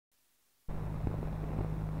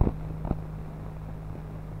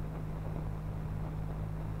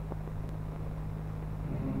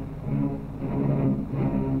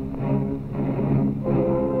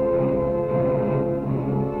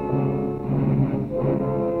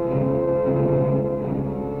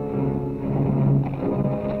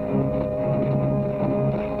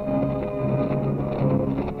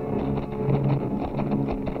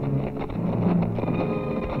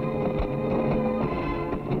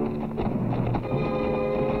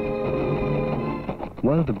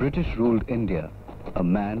While the British ruled India, a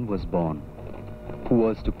man was born who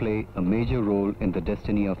was to play a major role in the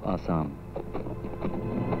destiny of Assam.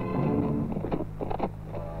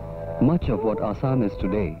 Much of what Assam is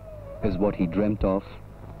today is what he dreamt of,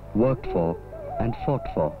 worked for, and fought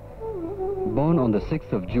for. Born on the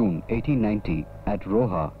 6th of June 1890 at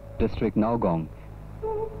Roha, district Nowgong,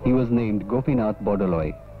 he was named Gopinath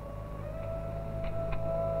Bordoloi.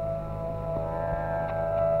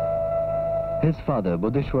 His father,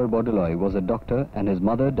 Buddheshwar Bordoloi, was a doctor and his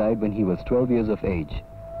mother died when he was 12 years of age.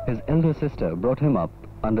 His elder sister brought him up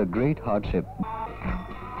under great hardship.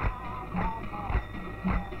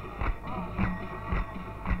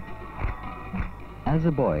 As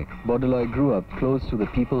a boy, Bordoloi grew up close to the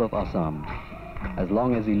people of Assam. As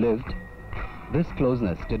long as he lived, this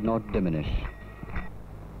closeness did not diminish.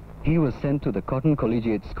 He was sent to the Cotton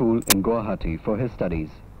Collegiate School in Guwahati for his studies.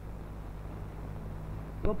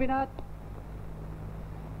 Gopinath,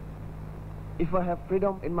 if I have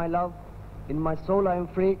freedom in my love, in my soul I am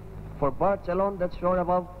free, for birds alone that soar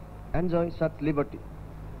above enjoy such liberty.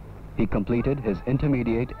 He completed his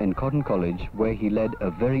intermediate in Cotton College, where he led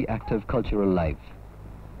a very active cultural life.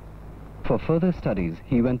 For further studies,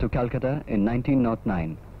 he went to Calcutta in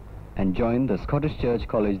 1909 and joined the Scottish Church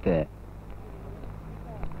College there.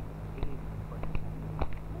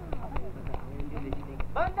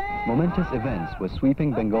 Momentous events were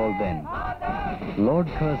sweeping Bengal then. Lord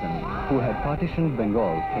Curzon, who had partitioned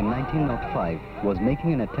Bengal in 1905, was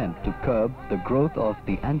making an attempt to curb the growth of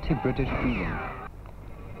the anti-British feeling.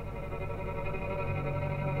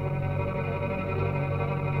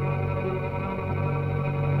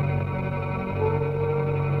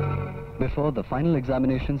 Before the final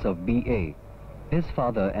examinations of BA, his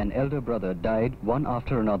father and elder brother died one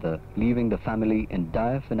after another, leaving the family in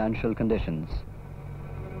dire financial conditions.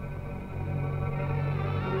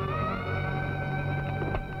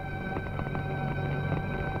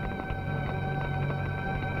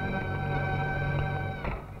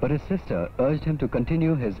 But his sister urged him to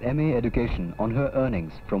continue his MA education on her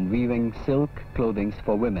earnings from weaving silk clothing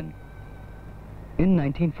for women. In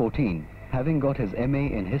 1914, having got his MA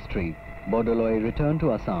in history, Bordoloi returned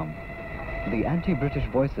to Assam. The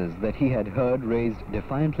anti-British voices that he had heard raised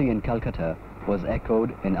defiantly in Calcutta was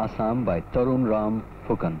echoed in Assam by Tarun Ram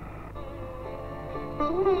Phukan.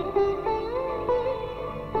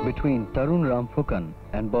 Between Tarun Ram Phukan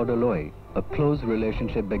and Bordoloi, a close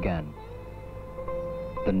relationship began.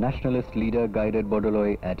 The nationalist leader guided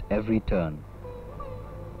Bordoloi at every turn.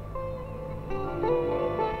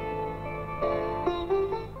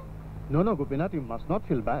 No, Gopinath, you must not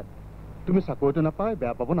feel bad. Tumi sakoti napai,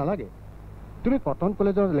 beya pabo nalage. Tumi Cotton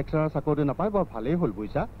College's lecturer sakoti napai, bar bhalei hol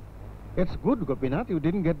buisa. It's good, Gopinath, you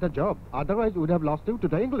didn't get the job. Otherwise, you would have lost you to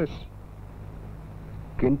the English.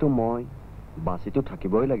 Kintu moi basi to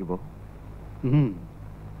thakiboi lagibo.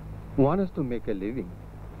 One has to make a living.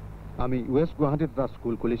 Ami West Guwahati ta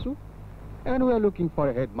school kulisu, and we are looking for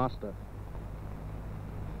a headmaster.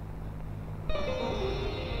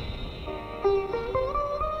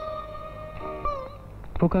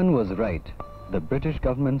 Phukan was right. The British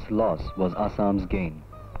government's loss was Assam's gain.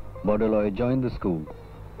 Bordoloi joined the school.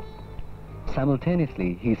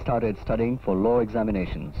 Simultaneously, he started studying for law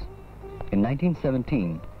examinations. In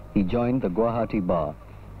 1917, he joined the Guwahati Bar.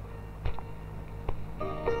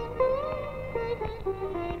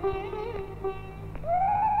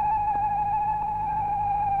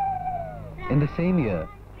 In the same year,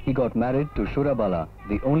 he got married to Shurabala,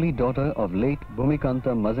 the only daughter of late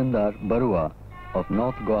Bhumikanta Mazindar Barua of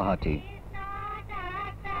North Guwahati.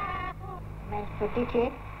 मैं छोटी थी,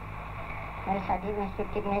 मेरी शादी में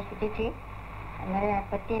छोटी थी, मेरे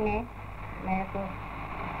पति ने मेरे को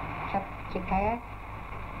सब सिखाया,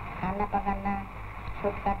 खाना पकाना,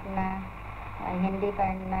 सूट काटना, हिंदी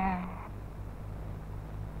पढ़ना.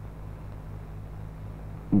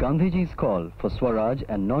 Gandhiji's call for Swaraj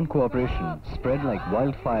and non-cooperation spread like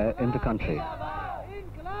wildfire in the country.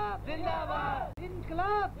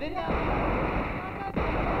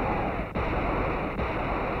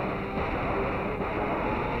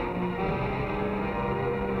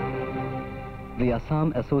 The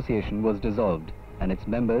Assam Association was dissolved and its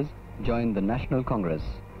members joined the National Congress.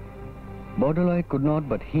 Bordoloi could not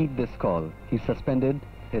but heed this call. He suspended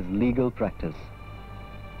his legal practice.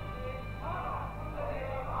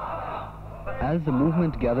 As the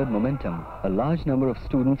movement gathered momentum, a large number of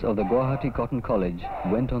students of the Guwahati Cotton College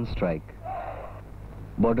went on strike.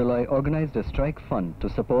 Bordoloi organized a strike fund to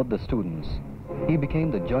support the students. He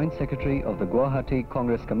became the joint secretary of the Guwahati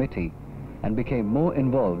Congress Committee and became more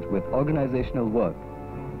involved with organizational work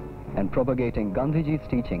and propagating Gandhiji's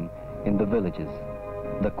teaching in the villages.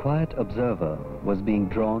 The quiet observer was being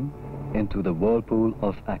drawn into the whirlpool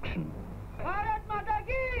of action.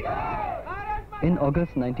 In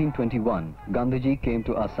August 1921, Gandhiji came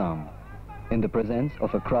to Assam. In the presence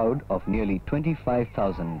of a crowd of nearly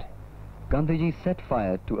 25,000, Gandhiji set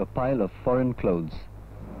fire to a pile of foreign clothes.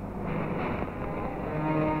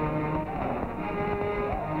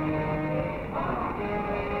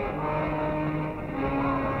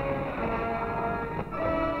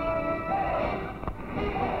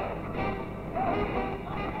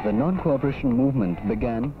 The non-cooperation movement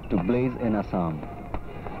began to blaze in Assam.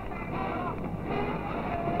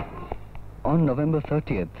 On November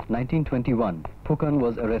 30th, 1921, Phukan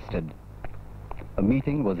was arrested. A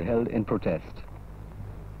meeting was held in protest.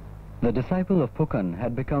 The disciple of Phukan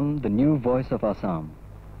had become the new voice of Assam.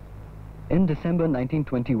 In December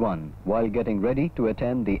 1921, while getting ready to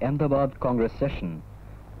attend the Ahmedabad Congress session,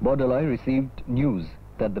 Bordoloi received news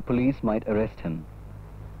that the police might arrest him.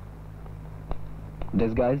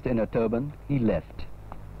 Disguised in a turban, he left.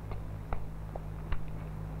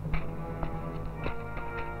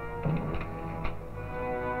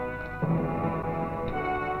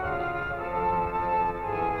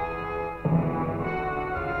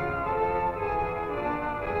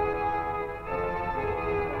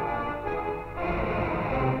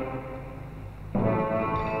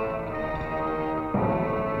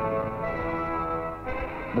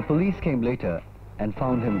 The police came later and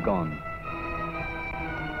found him gone.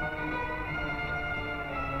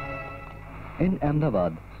 In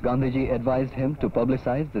Ahmedabad, Gandhiji advised him to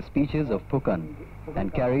publicize the speeches of Phukan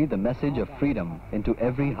and carry the message of freedom into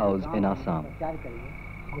every house in Assam.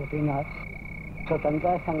 Gopinath,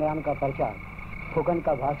 स्वतंत्रता संग्राम का प्रचार, फुकन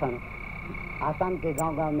का भाषण, आसाम के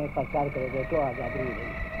गांव-गांव में प्रचार करेंगे तो आजादी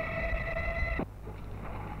मिलेगी.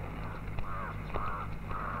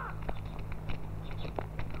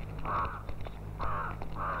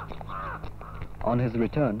 On his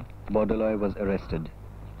return, Bordoloi was arrested.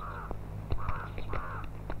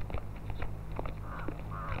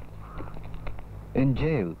 In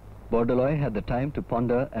jail, Bordoloi had the time to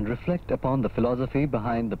ponder and reflect upon the philosophy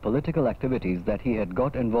behind the political activities that he had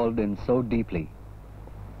got involved in so deeply.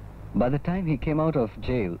 By the time he came out of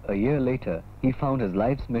jail a year later, he found his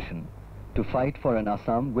life's mission to fight for an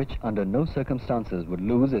Assam which under no circumstances would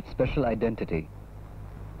lose its special identity.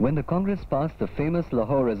 When the Congress passed the famous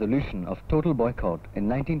Lahore resolution of total boycott in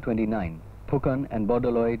 1929, Phukan and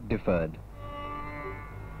Bordoloi differed.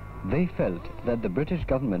 They felt that the British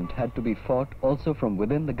government had to be fought also from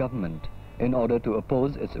within the government in order to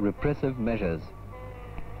oppose its repressive measures.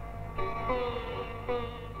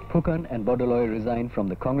 Phukan and Bordoloi resigned from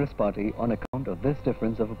the Congress party on account of this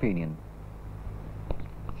difference of opinion.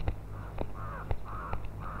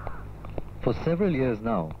 For several years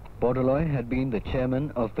now, Bordoloi had been the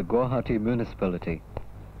chairman of the Guwahati municipality.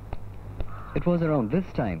 It was around this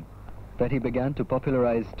time that he began to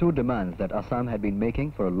popularize two demands that Assam had been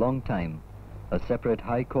making for a long time: a separate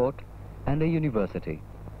high court and a university.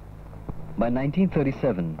 By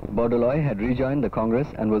 1937, Bordoloi had rejoined the Congress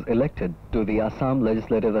and was elected to the Assam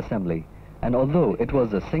Legislative Assembly. And although it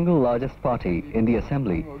was the single largest party in the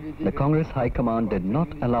Assembly, the Congress High Command did not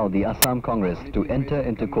allow the Assam Congress to enter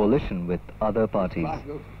into coalition with other parties.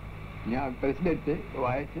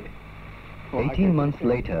 18 months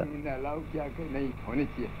later,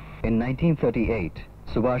 in 1938,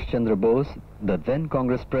 Subhash Chandra Bose, the then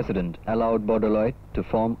Congress President, allowed Bordoloi to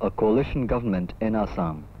form a coalition government in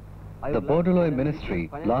Assam. The Bordoloi ministry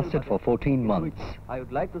lasted for 14 months. I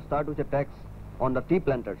would like to start with a tax on the tea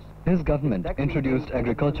planters. His government introduced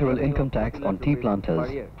agricultural income tax on tea planters.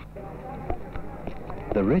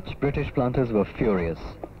 The rich British planters were furious,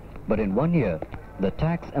 but in 1 year, the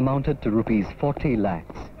tax amounted to rupees 40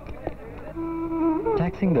 lakhs.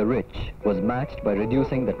 Taxing the rich was matched by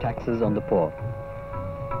reducing the taxes on the poor.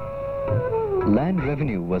 Land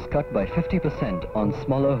revenue was cut by 50% on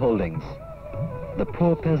smaller holdings. The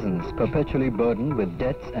poor peasants, perpetually burdened with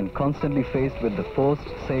debts and constantly faced with the forced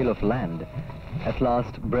sale of land, at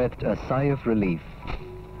last breathed a sigh of relief.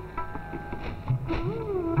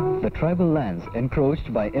 The tribal lands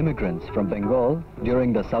encroached by immigrants from Bengal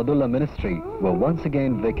during the Saudullah ministry were once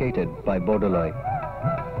again vacated by Bordoloi.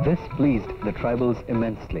 This pleased the tribals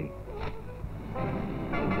immensely.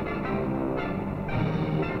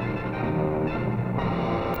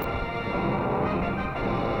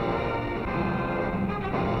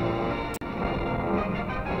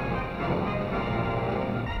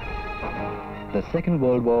 The Second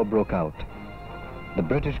World War broke out. The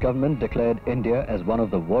British government declared India as one of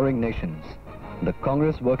the warring nations. The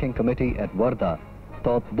Congress Working Committee at Wardha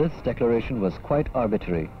thought this declaration was quite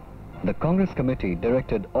arbitrary. The Congress committee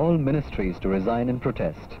directed all ministries to resign in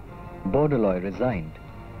protest. Bordoloi resigned.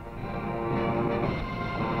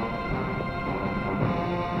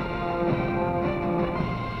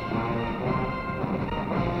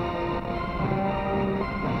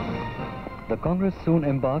 The Congress soon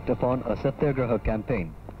embarked upon a satyagraha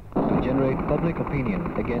campaign to generate public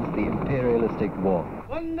opinion against the imperialistic war.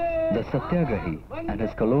 The satyagrahi and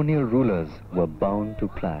his colonial rulers were bound to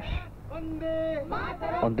clash.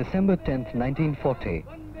 On December 10, 1940,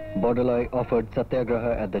 Bordoloi offered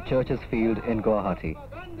satyagraha at the Churches Field in Guwahati.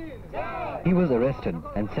 He was arrested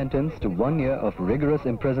and sentenced to 1 year of rigorous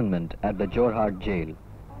imprisonment at the Jorhat jail.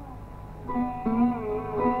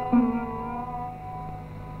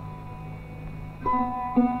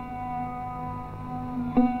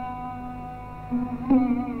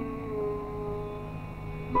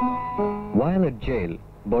 While at jail,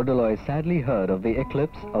 Bordoloi sadly heard of the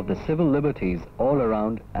eclipse of the civil liberties all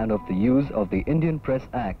around and of the use of the Indian Press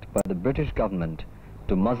Act by the British government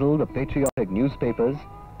to muzzle the patriotic newspapers,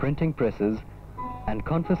 printing presses, and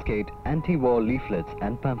confiscate anti-war leaflets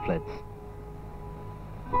and pamphlets.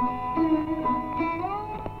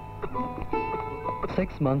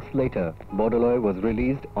 Six months later, Bordoloi was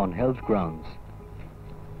released on health grounds.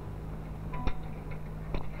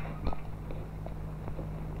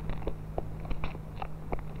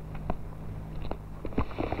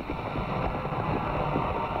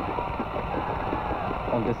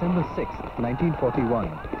 On December 6,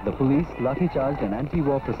 1941, the police lathi-charged an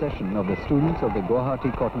anti-war procession of the students of the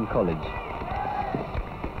Guwahati Cotton College.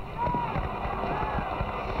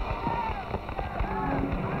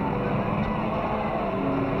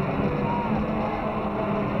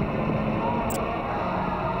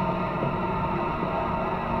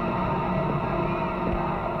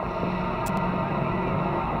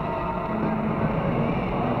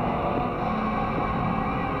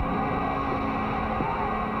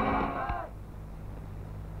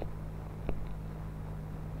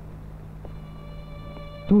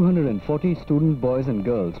 .240 student boys and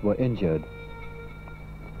girls were injured.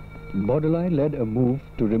 Bordoloi led a move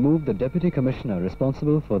to remove the deputy commissioner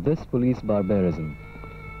responsible for this police barbarism.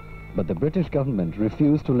 But the British government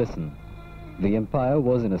refused to listen. The empire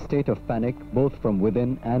was in a state of panic both from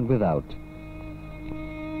within and without.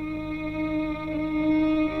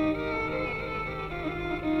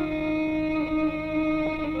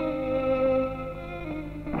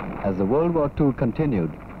 As the World War II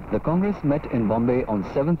continued, the Congress met in Bombay on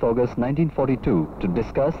 7th August 1942 to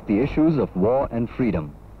discuss the issues of war and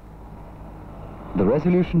freedom. The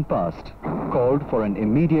resolution passed called for an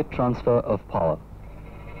immediate transfer of power.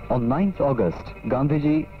 On 9th August,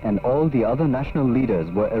 Gandhiji and all the other national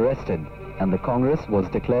leaders were arrested and the Congress was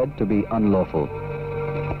declared to be unlawful.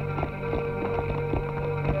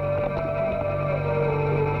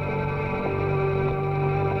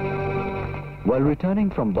 While returning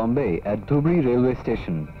from Bombay at Dhubri railway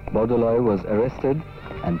station, Bordoloi was arrested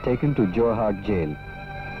and taken to Jorhat jail.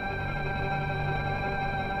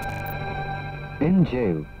 In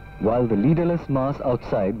jail, while the leaderless mass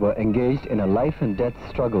outside were engaged in a life and death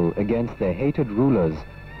struggle against their hated rulers,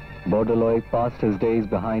 Bordoloi passed his days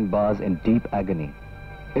behind bars in deep agony.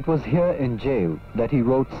 It was here in jail that he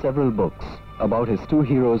wrote several books about his two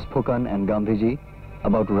heroes Phukan and Gandhiji,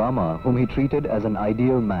 about Rama, whom he treated as an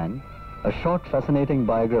ideal man, a short fascinating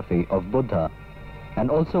biography of Buddha,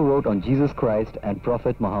 and also wrote on Jesus Christ and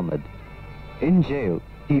Prophet Muhammad. In jail,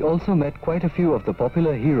 he also met quite a few of the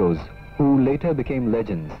popular heroes who later became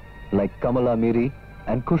legends, like Kamala Miri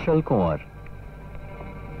and Kushal Kumar.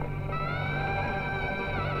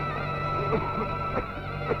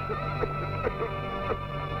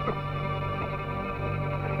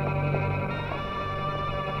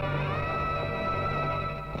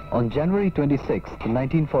 On January 26,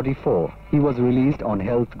 1944, he was released on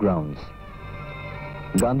health grounds.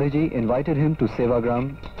 Gandhiji invited him to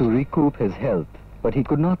Sevagram to recoup his health, but he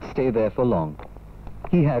could not stay there for long.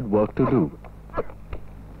 He had work to do.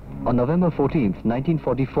 On November 14,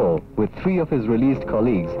 1944, with 3 of his released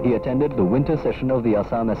colleagues, he attended the winter session of the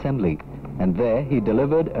Assam Assembly, and there he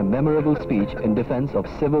delivered a memorable speech in defense of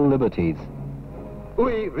civil liberties.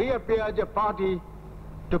 We reappear as a party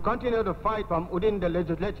to continue the fight from within the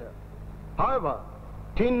legislature. However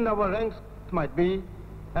thin our ranks might be,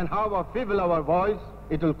 and however feeble our voice,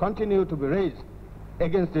 it will continue to be raised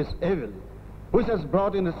against this evil, which has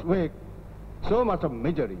brought in its wake so much of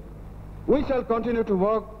misery. We shall continue to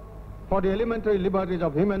work for the elementary liberties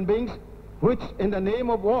of human beings, which in the name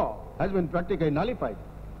of war has been practically nullified.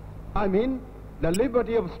 I mean, the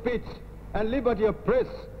liberty of speech and liberty of press.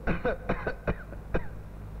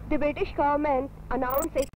 The British government announced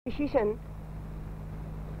its decision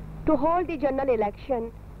to hold the general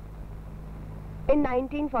election in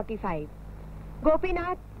 1945.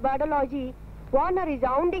 Gopinath Bordoloi won a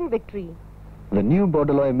resounding victory. The new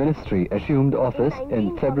Bordoloi ministry assumed office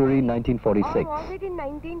in February 1946. Or was it in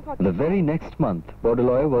 1945? The very next month,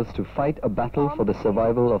 Bordoloi was to fight a battle for the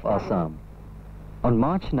survival of Assam. On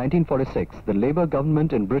March 1946, the Labour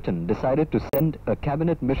government in Britain decided to send a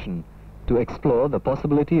cabinet mission to explore the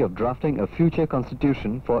possibility of drafting a future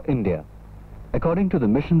constitution for India. According to the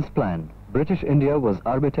mission's plan, British India was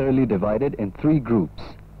arbitrarily divided in 3 groups.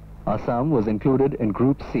 Assam was included in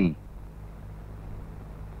Group C.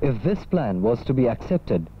 If this plan was to be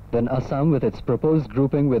accepted, then Assam with its proposed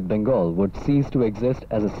grouping with Bengal would cease to exist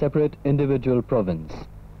as a separate individual province.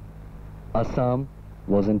 Assam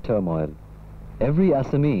was in turmoil. Every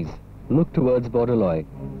Assamese looked towards Bordoloi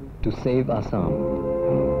to save Assam.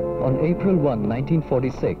 On April 1,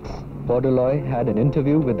 1946, Bordoloi had an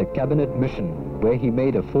interview with the cabinet mission where he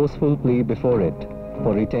made a forceful plea before it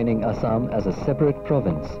for retaining Assam as a separate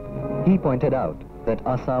province. He pointed out that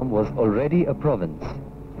Assam was already a province,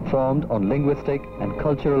 formed on linguistic and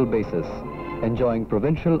cultural basis, enjoying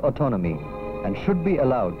provincial autonomy, and should be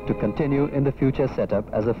allowed to continue in the future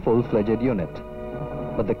setup as a full-fledged unit.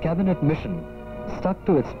 But the cabinet mission stuck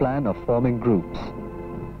to its plan of forming groups.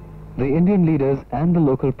 The Indian leaders and the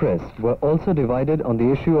local press were also divided on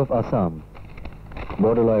the issue of Assam.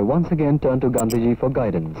 Bordoloi once again turned to Gandhiji for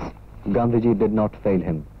guidance. Gandhiji did not fail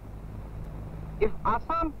him. If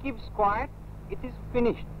Assam keeps quiet, it is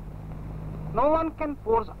finished. No one can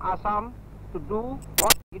force Assam to do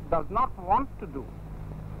what it does not want to do.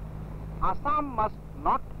 Assam must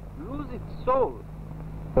not lose its soul.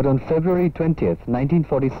 But on February 20th,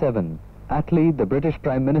 1947, Attlee, the British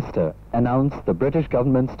Prime Minister, announced the British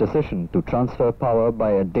government's decision to transfer power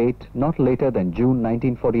by a date not later than June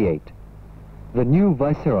 1948. The new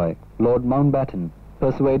Viceroy, Lord Mountbatten,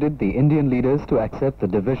 persuaded the Indian leaders to accept the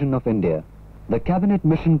division of India. The cabinet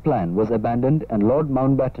mission plan was abandoned and Lord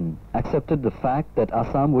Mountbatten accepted the fact that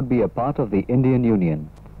Assam would be a part of the Indian Union.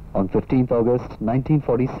 On 15th August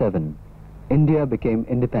 1947, India became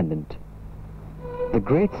independent. The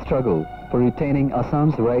great struggle for retaining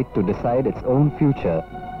Assam's right to decide its own future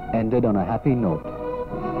ended on a happy note.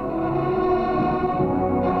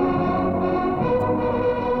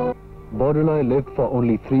 Bordoloi lived for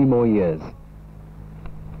only 3 more years.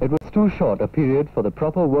 It was too short a period for the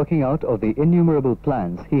proper working out of the innumerable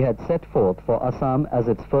plans he had set forth for Assam as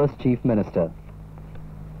its first chief minister.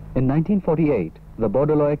 In 1948, the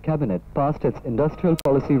Bordoloi cabinet passed its industrial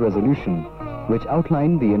policy resolution, which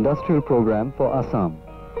outlined the industrial program for Assam.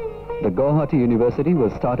 The Guwahati University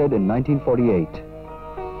was started in 1948.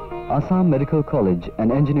 Assam Medical College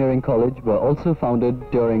and Engineering College were also founded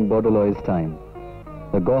during Bordoloi's time.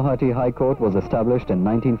 The Guwahati High Court was established in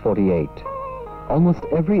 1948. Almost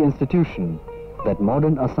every institution that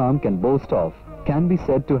modern Assam can boast of can be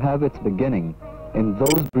said to have its beginning in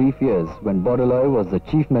those brief years when Bordoloi was the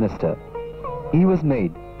chief minister. He was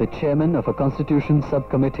made the chairman of a constitution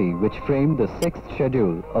subcommittee which framed the 6th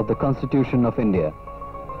schedule of the Constitution of India.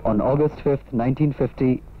 On August 5th,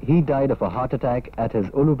 1950, he died of a heart attack at his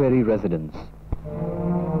Uluberi residence.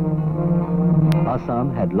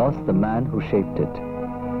 Assam had lost the man who shaped it.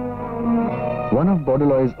 One of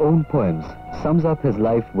Bordoloi's own poems sums up his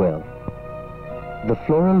life well. The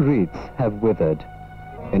floral wreaths have withered.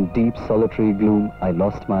 In deep solitary gloom I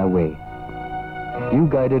lost my way. You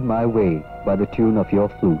guided my way by the tune of your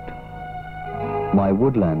flute. My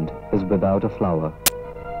woodland is without a flower.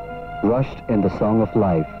 Rushed in the song of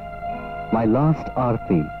life, my last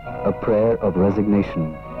arti, a prayer of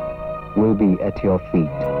resignation, will be at your feet.